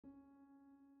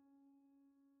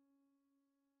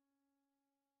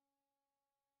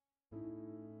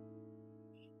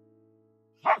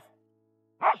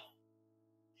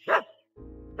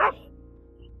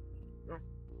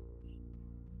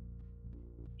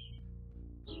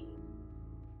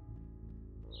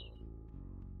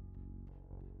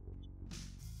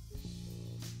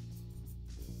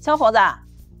小伙子，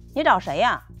你找谁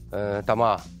呀？大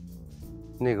妈，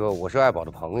那个我是爱宝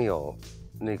的朋友，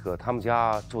那个他们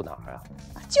家住哪儿啊？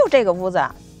就这个屋子。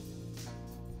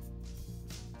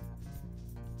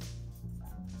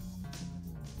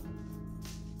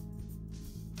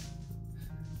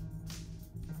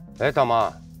哎，大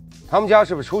妈，他们家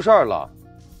是不是出事儿了？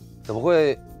怎么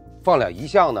会放俩遗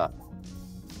像呢？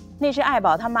那是爱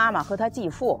宝他妈妈和他继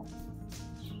父。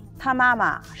他妈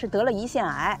妈是得了胰腺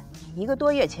癌，1个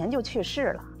多月前就去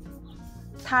世了。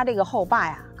他这个后爸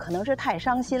呀，可能是太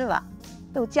伤心了，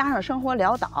又加上生活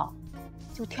潦倒，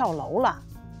就跳楼了。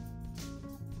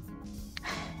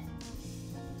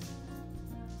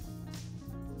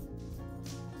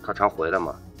他常回来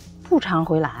吗？不常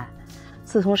回来，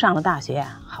自从上了大学，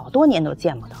好多年都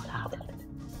见不到他了。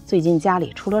最近家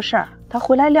里出了事儿，他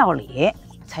回来料理，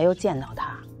才又见到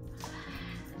他。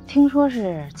听说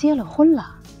是结了婚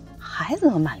了，孩子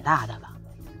都蛮大的了。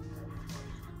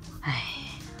哎，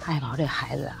爱宝这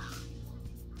孩子啊，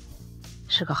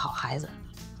是个好孩子，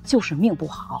就是命不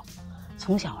好，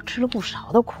从小吃了不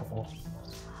少的苦。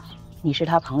你是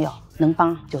他朋友，能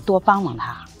帮就多帮帮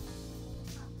他。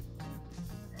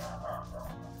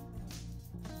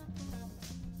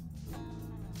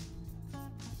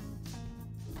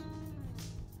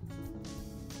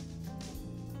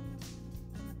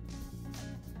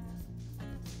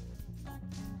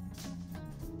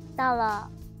到了，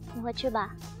你回去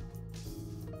吧。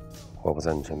我不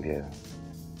在你身边，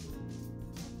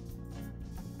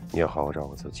你要好好照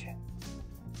顾自己，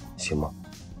行吗？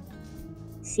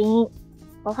行，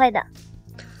我会的。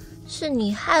是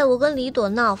你害我跟李朵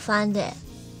闹翻的，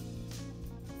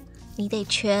你得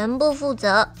全部负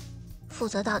责，负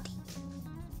责到底。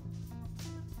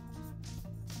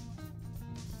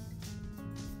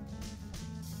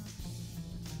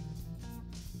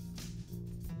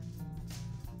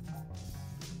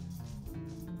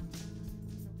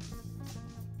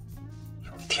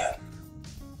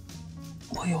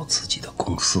我有自己的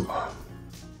公司，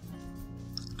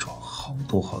赚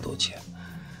好多钱，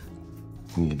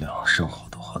你俩生好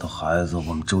多孩子，我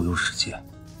们周游世界。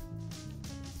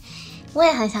我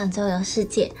也很想周游世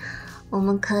界，我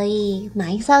们可以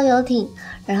买一艘游艇，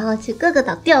然后去各个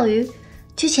岛钓鱼，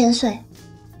去潜水，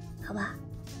好吧？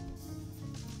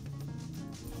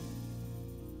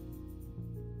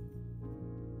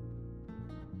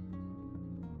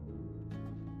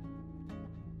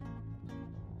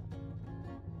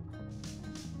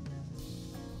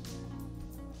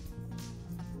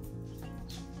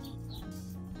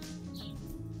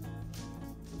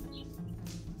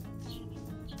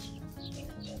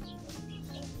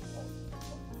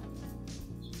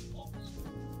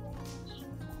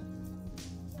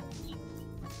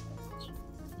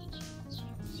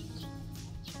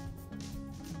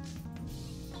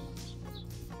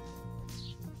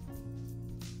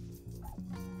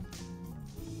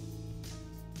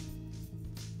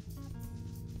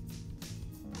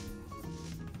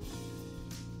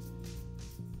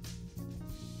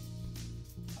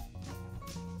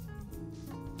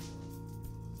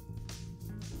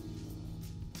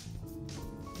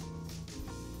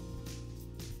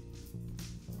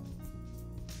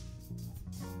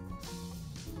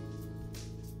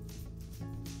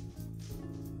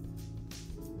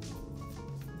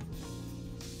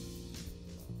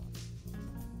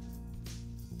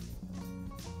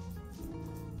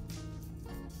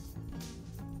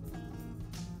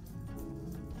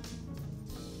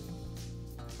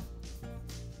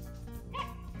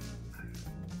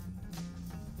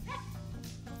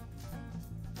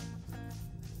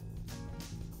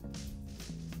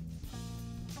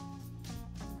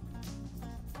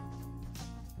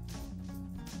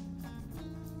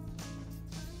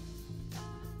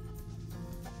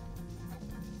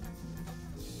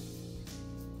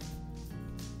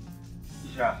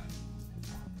是。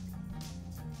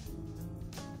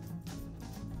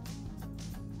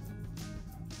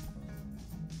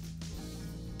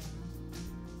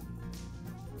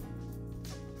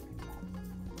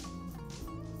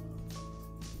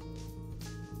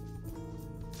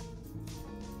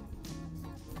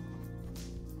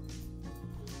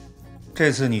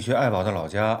这次你去爱宝的老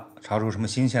家，查出什么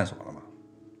新线索了吗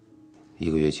？1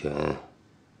个月前，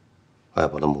爱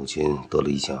宝的母亲得了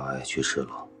胰腺癌去世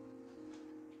了。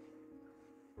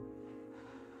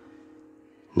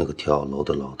那个跳楼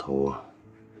的老头，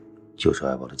就是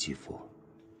爱宝的继父。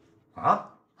啊？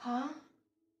啊？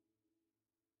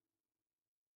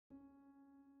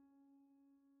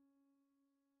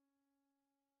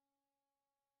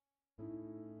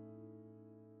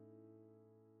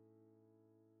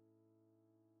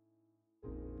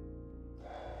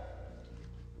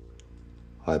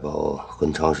爱宝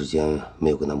很长时间没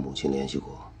有跟他母亲联系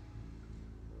过。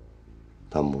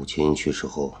他母亲去世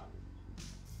后，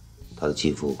他的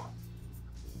继父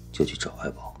就去找爱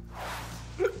宝。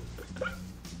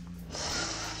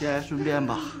节哀顺变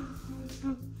吧。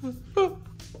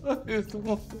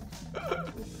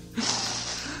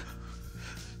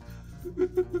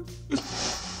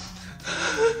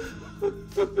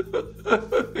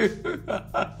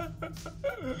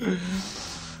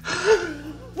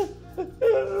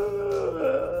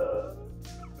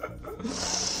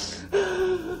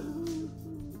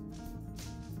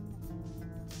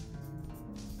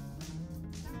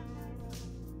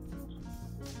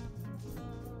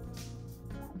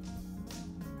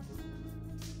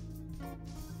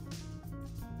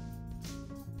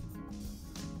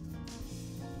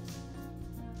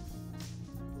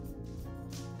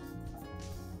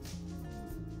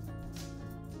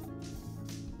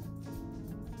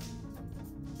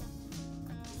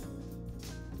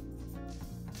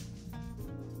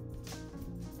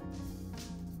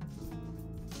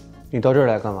你到这儿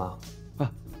来干嘛？啊，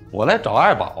我来找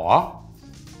爱宝啊。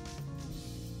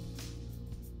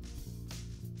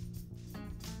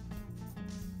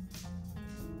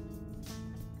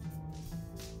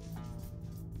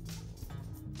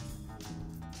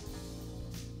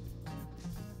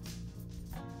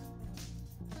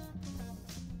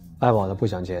爱宝的不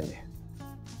想见你。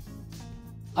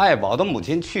爱宝的母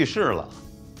亲去世了，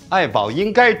爱宝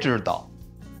应该知道。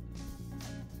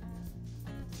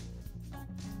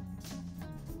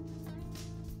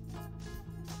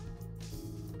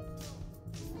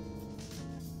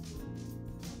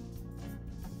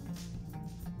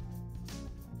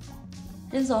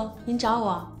任总，您找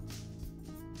我？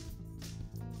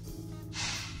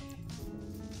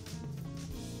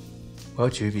我要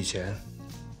取一笔钱，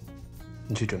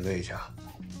你去准备一下，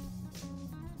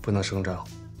不能声张。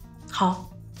好，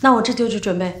那我这就去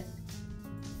准备。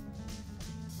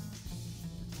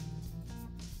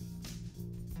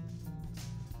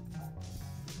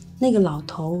那个老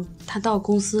头，他到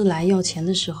公司来要钱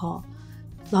的时候，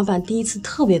老板第一次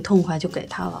特别痛快就给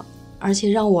他了，而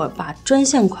且让我把专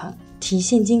项款提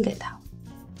现金给他。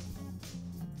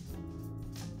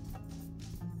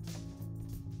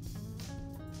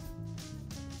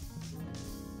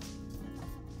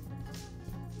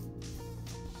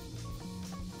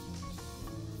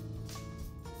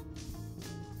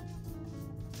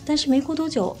但是没过多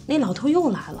久，那老头又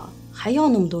来了，还要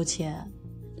那么多钱。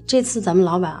这次咱们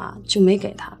老板啊就没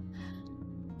给他，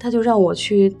他就让我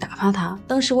去打发他。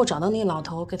当时我找到那个老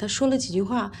头，给他说了几句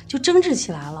话，就争执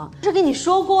起来了。不是跟你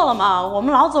说过了吗？我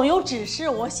们老总有指示，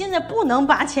我现在不能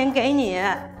把钱给你。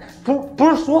不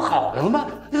是说好了吗？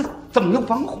怎么又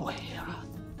反悔呀？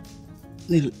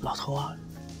那老头啊，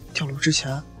跳楼之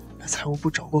前来财务部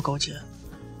找过高洁，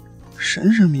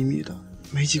神神秘秘的，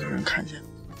没几个人看见。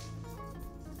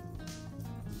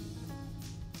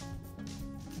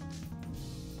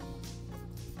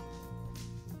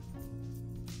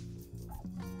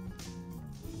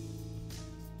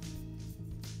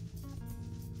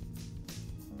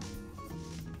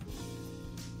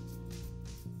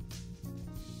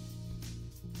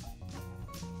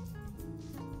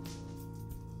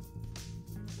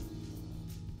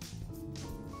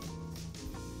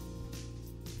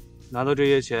拿到这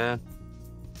些钱，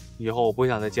以后我不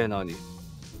想再见到你。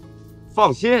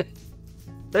放心，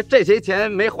在这些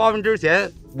钱没花完之前，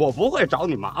我不会找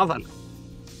你麻烦的。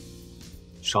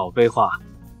少废话，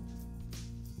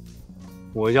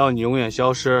我要你永远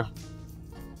消失。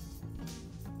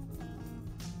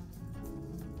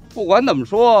不管怎么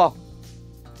说，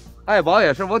爱宝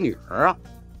也是我女儿啊，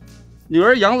女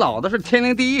儿养老的是天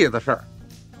经地义的事儿。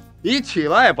你娶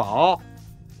了爱宝，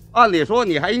按理说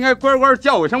你还应该乖乖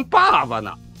叫我一声爸爸呢。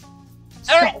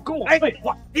少跟我废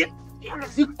话！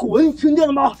你滚，听见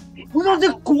了吗？我让你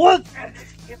滚！